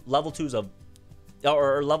level 2s of,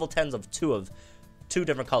 or level 10s of 2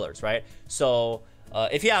 different colors, right? So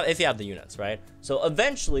if you have the units, right? So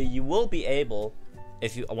eventually you will be able,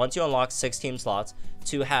 once you unlock 6 team slots,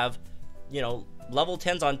 to have, you know, level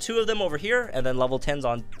 10s on 2 of them over here, and then level 10s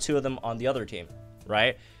on 2 of them on the other team,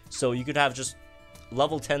 right? So you could have just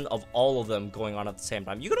level 10 of all of them going on at the same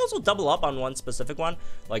time. You could also double up on one specific one.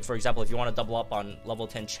 Like, for example, if you want to double up on level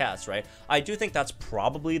 10 chess, right? I do think that's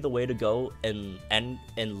probably the way to go in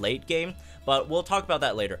late game, but we'll talk about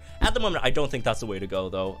that later. At the moment, I don't think that's the way to go,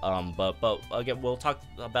 though. But again, we'll talk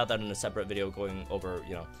about that in a separate video going over,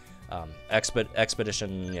 you know,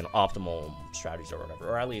 expedition, you know, optimal strategies or whatever,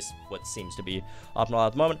 or at least what seems to be optimal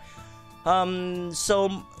at the moment.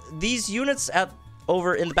 So these units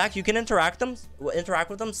over in the back, you can interact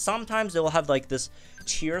with them. Sometimes they'll have like this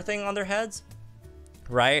cheer thing on their heads,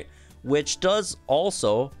 right? Which does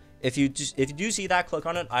also if you do see that, click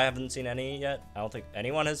on it. I haven't seen any yet. I don't think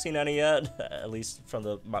anyone has seen any yet, at least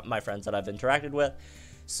from my friends that I've interacted with.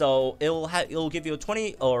 So it'll give you a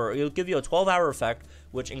 12-hour effect,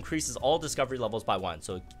 which increases all discovery levels by 1.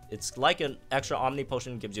 So it's like an extra Omni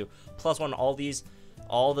potion, gives you +1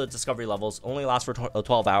 all the discovery levels. Only lasts for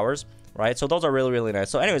 12 hours, right? So those are really, really nice.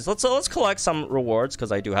 So anyways, let's collect some rewards,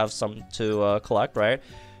 because I do have some to collect, right?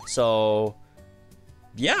 So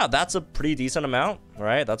yeah, that's a pretty decent amount,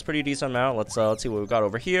 right? That's a pretty decent amount. Let's see what we've got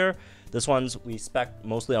over here. This one's we spec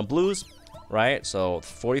mostly on blues, right? So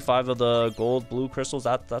 45 of the gold blue crystals.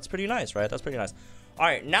 That's pretty nice, right? That's pretty nice. All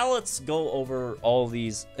right, now let's go over all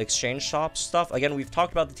these exchange shop stuff. Again, we've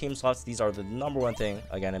talked about the team slots. These are the #1 thing,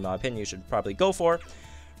 again, in my opinion, you should probably go for,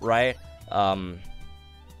 right?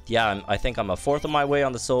 Yeah, I think I'm a fourth of my way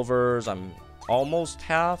on the silvers. I'm almost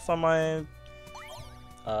half on my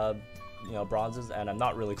bronzes, and I'm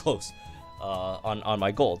not really close on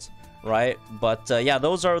my golds, right? But yeah,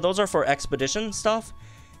 those are for expedition stuff.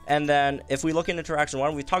 And then if we look in interaction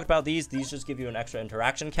 1, we talked about these just give you an extra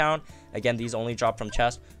interaction count. Again, these only drop from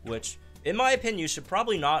chest, which in my opinion you should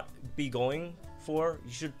probably not be going for.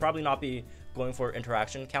 You should probably not be going for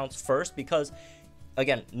interaction counts first, because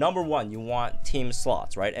again, #1, you want team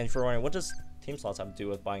slots, right? And if you're wondering, what does team slots have to do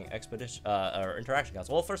with buying expedition or interaction counts?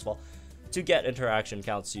 Well, first of all, to get interaction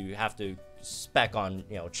counts, you have to spec on,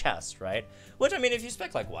 chests, right? Which, I mean, if you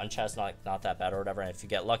spec like 1 chest, not that bad or whatever, and if you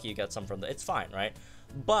get lucky, you get some from it's fine, right?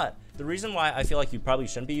 But the reason why I feel like you probably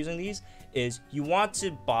shouldn't be using these is you want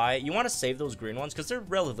to save those green ones, because they're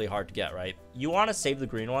relatively hard to get, right? You want to save the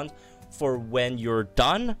green ones for when you're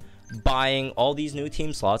done buying all these new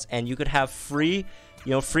team slots, and you could have freed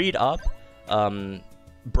up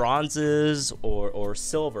bronzes or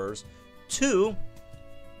silvers to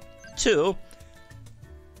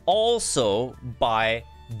also buy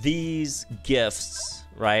these gifts,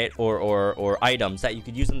 right, or items that you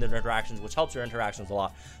could use in the interactions, which helps your interactions a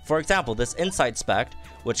lot. For example, this insight spec,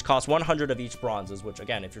 which costs 100 of each bronzes, which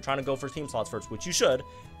again, if you're trying to go for team slots first, which you should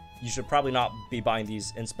probably not be buying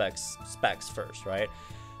these specs first, right?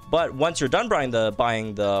 But once you're done buying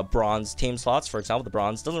the bronze team slots, for example, the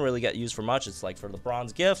bronze doesn't really get used for much. It's like for the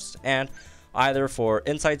bronze gifts, and either for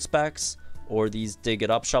insight specs or these dig it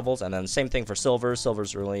up shovels. And then same thing for silver.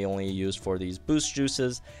 Silver's really only used for these boost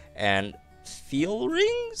juices and feel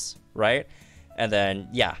rings, right? And then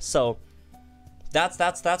yeah, so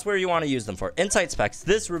that's where you want to use them for. Insight specs,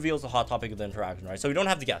 this reveals the hot topic of the interaction, right? So you don't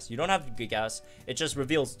have to guess. You don't have to guess. It just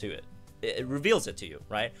reveals it. It reveals it to you,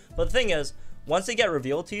 right? But the thing is, once they get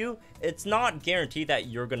revealed to you, it's not guaranteed that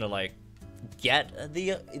you're gonna like get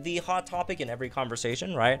the hot topic in every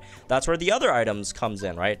conversation, right? That's where the other items comes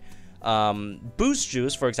in, right? Boost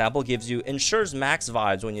juice, for example, ensures max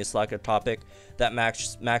vibes when you select a topic that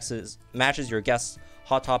matches your guest's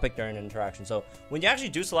hot topic during an interaction. So when you actually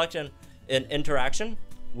do select an interaction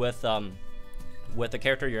with the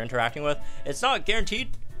character you're interacting with, it's not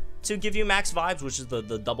guaranteed to give you max vibes, which is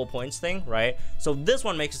the double points thing, right? So this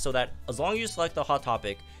one makes it so that as long as you select the hot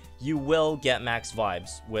topic, you will get max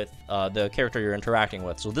vibes with the character you're interacting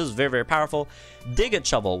with. So this is very, very powerful. Dig It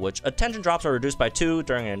Shovel, which attention drops are reduced by 2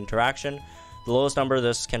 during an interaction. The lowest number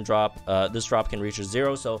this drop can reach is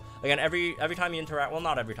 0. So again, every time you interact, well,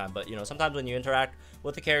 not every time, but sometimes when you interact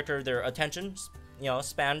with the character, their attention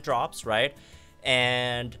span drops, right?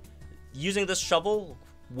 And using this shovel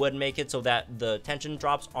would make it so that the attention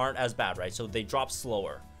drops aren't as bad, right? So they drop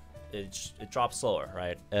slower. It drops slower,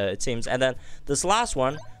 right? It seems. And then this last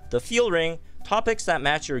one, the feel ring, topics that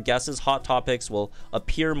match your guess's hot topics will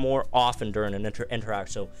appear more often during an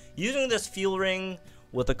interaction. So using this feel ring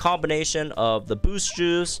with a combination of the boost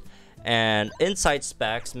juice and insight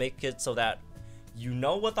specs make it so that you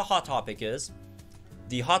know what the hot topic is.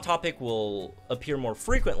 The hot topic will appear more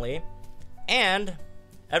frequently, and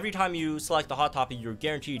every time you select the hot topic, you're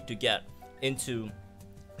guaranteed to get into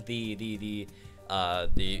the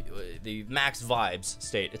max vibes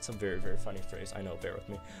state. It's a very, very funny phrase, I know, bear with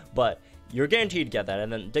me, but you're guaranteed to get that.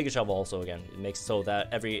 And then Dig a Shovel also, again, it makes it so that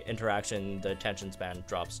every interaction, the attention span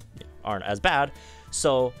drops aren't as bad.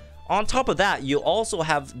 So on top of that, you also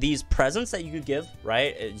have these presents that you could give,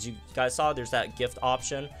 right? As you guys saw, there's that gift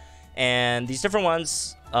option, and these different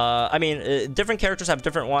ones, different characters have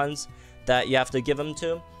different ones that you have to give them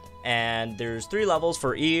to, and there's 3 levels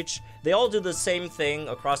for each. They all do the same thing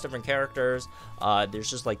across different characters. There's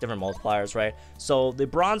just like different multipliers, right? So the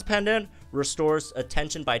bronze pendant restores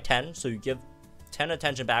attention by 10, so you give 10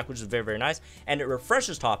 attention back, which is very, very nice, and it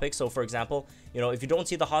refreshes topics. So for example, if you don't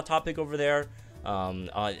see the hot topic over there,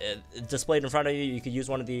 displayed in front of you. You could use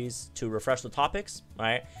one of these to refresh the topics,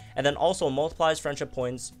 right? And then also multiplies friendship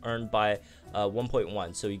points earned by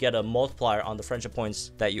 1.1. So you get a multiplier on the friendship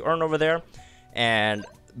points that you earn over there. And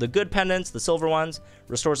the good pendants, the silver ones,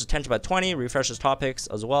 restores attention by 20, refreshes topics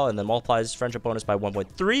as well, and then multiplies friendship bonus by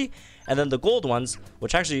 1.3. And then the gold ones,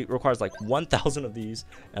 which actually requires like 1,000 of these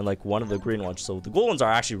and like one of the green ones. So the gold ones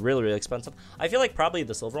are actually really, really expensive. I feel like probably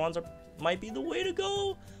the silver ones might be the way to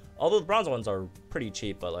go. Although the bronze ones are pretty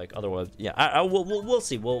cheap, but like otherwise, yeah, we'll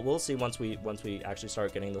see. We'll see once we actually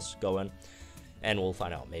start getting this going, and we'll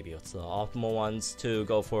find out maybe it's the optimal ones to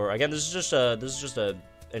go for. Again, this is just a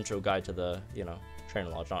intro guide to the trainer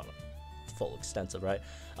lodge, not full extensive, right?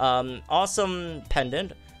 Awesome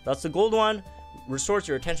pendant. That's the gold one. Restores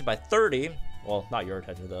your attention by 30. Well, not your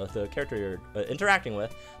attention, the character you're interacting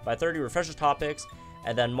with by 30. Refreshes topics,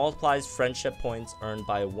 and then multiplies friendship points earned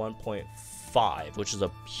by 1.5, which is a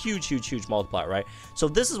huge multiplier, right? So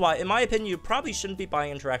this is why, in my opinion, you probably shouldn't be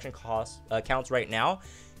buying interaction counts right now.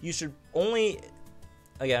 You should only,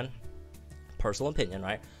 again, personal opinion,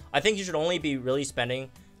 right? I think you should only be really spending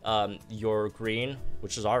your green,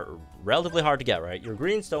 which is relatively hard to get, right? Your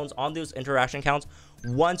green stones on those interaction counts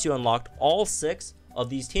once you unlocked all 6 of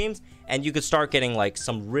these teams, and you could start getting like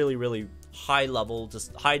some really high level,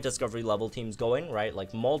 just high discovery level teams going, right?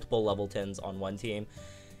 Like multiple level 10s on one team.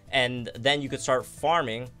 And then you could start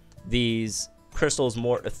farming these crystals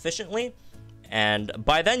more efficiently, and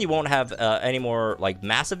by then you won't have any more like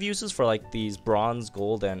massive uses for like these bronze,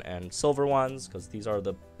 gold, and silver ones, because these are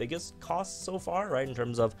the biggest costs so far, right, in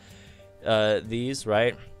terms of these,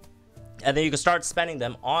 right? And then you can start spending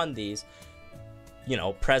them on these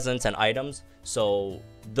presents and items, so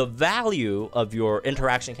the value of your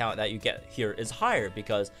interaction count that you get here is higher,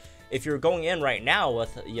 because if you're going in right now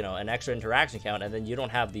with an extra interaction count and then you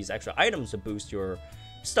don't have these extra items to boost your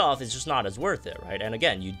stuff, it's just not as worth it, right? And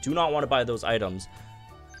again, you do not want to buy those items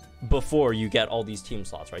before you get all these team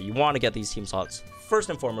slots, right? You want to get these team slots first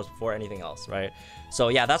and foremost before anything else, right? So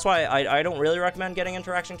yeah, that's why I don't really recommend getting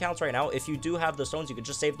interaction counts right now. If you do have the stones, you could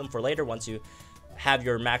just save them for later once you have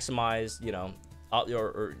your maximized,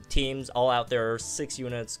 your teams all out there, 6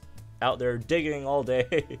 units out there digging all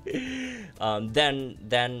day. then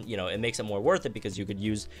it makes it more worth it, because you could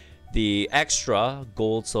use the extra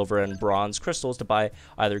gold, silver, and bronze crystals to buy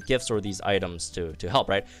either gifts or these items to help,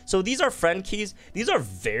 right? So these are friend keys. These are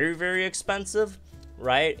very expensive,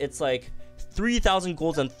 right? It's like 3,000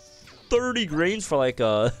 golds and 30 greens for like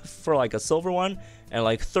a silver one, and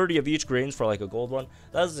like 30 of each greens for like a gold one.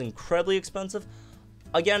 That is incredibly expensive.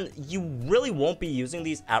 Again, you really won't be using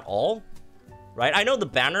these at all, right? I know the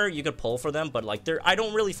banner you could pull for them, but like I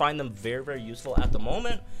don't really find them very useful at the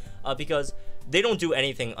moment, because they don't do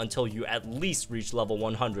anything until you at least reach level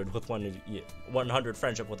 100 with 100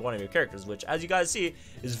 friendship with one of your characters, which, as you guys see,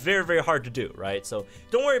 is very hard to do, right? So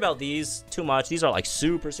don't worry about these too much. These are like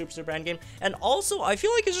super endgame, and also I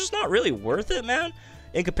feel like it's just not really worth it, man,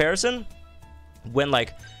 in comparison, when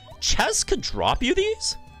like chess could drop you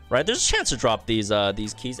these, right? There's a chance to drop these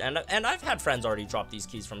keys, and I've had friends already drop these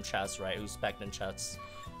keys from chess, right, who spec'd in chess,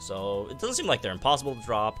 so it doesn't seem like they're impossible to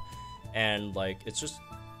drop. And like, it's just,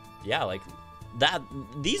 yeah, like that,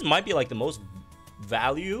 these might be like the most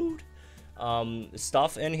valued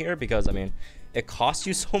stuff in here, because I mean, it costs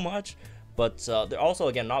you so much, but they're also,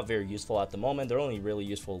 again, not very useful at the moment. They're only really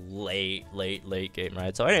useful late game,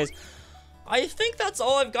 right? So anyways, I think that's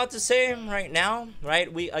all I've got to say right now,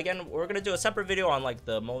 right? We're gonna do a separate video on like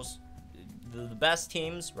the best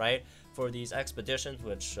teams, right, for these expeditions,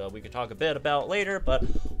 which we could talk a bit about later, but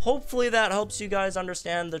hopefully that helps you guys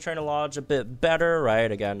understand the Trainer Lodge a bit better,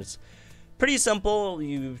 right? Again, it's pretty simple.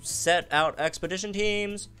 You set out expedition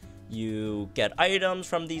teams, you get items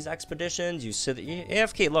from these expeditions, you sit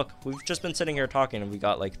AFK. Look, we've just been sitting here talking and we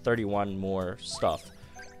got like 31 more stuff,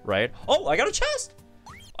 right? Oh, I got a chest.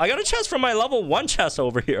 I got a chest from my level 1 chest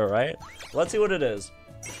over here, right? Let's see what it is.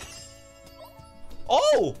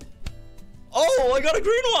 Oh, I got a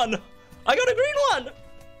green one. I got a green one.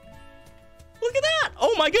 Look at that.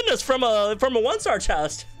 Oh my goodness, from a 1-star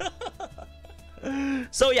chest.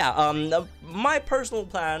 So yeah, my personal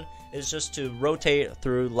plan is just to rotate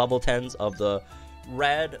through level 10s of the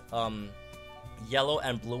red, yellow,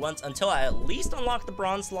 and blue ones until I at least unlock the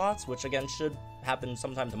bronze slots, which again should happen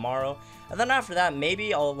sometime tomorrow. And then after that,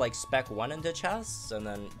 maybe I'll like spec 1 into chests, and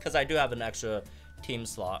then because I do have an extra team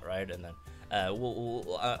slot, right? And then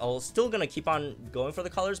I'll still gonna keep on going for the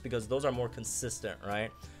colors because those are more consistent,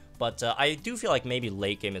 right? But I do feel like maybe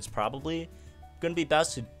late game is probably gonna be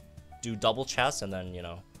best to do double chests, and then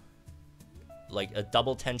like a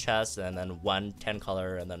double 10 chest, and then 1 10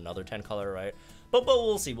 color, and then another 10 color, right? But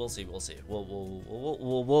we'll see.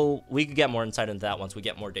 We could get more insight into that once we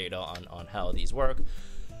get more data on how these work.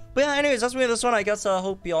 But yeah, anyways, that's me this one. I guess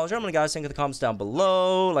hope you all enjoy. Guys, think in the comments down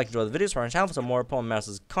below. Like, enjoy the videos for our channel for some more Poem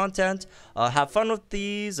Masters content. Have fun with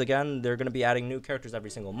these. Again, they're gonna be adding new characters every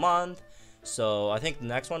single month. So I think the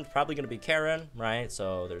next one's probably gonna be Karen, right?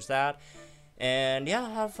 So there's that. And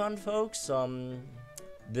yeah, have fun, folks.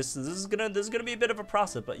 This is gonna be a bit of a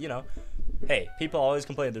process, but you know, hey, people always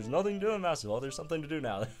complain there's nothing to do in Massive. Well, there's something to do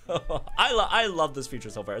now. I love this feature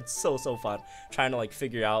so far. It's so fun trying to like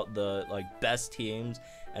figure out the like best teams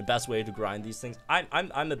and best way to grind these things.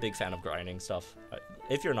 I'm a big fan of grinding stuff.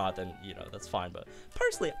 If you're not, then you know that's fine. But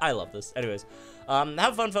personally, I love this. Anyways,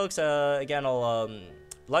 have fun, folks. Again, I'll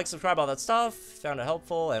like, subscribe, all that stuff. Found it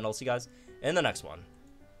helpful, and I'll see you guys in the next one.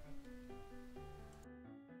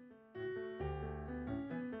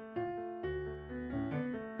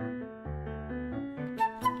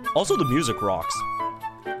 Also, the music rocks.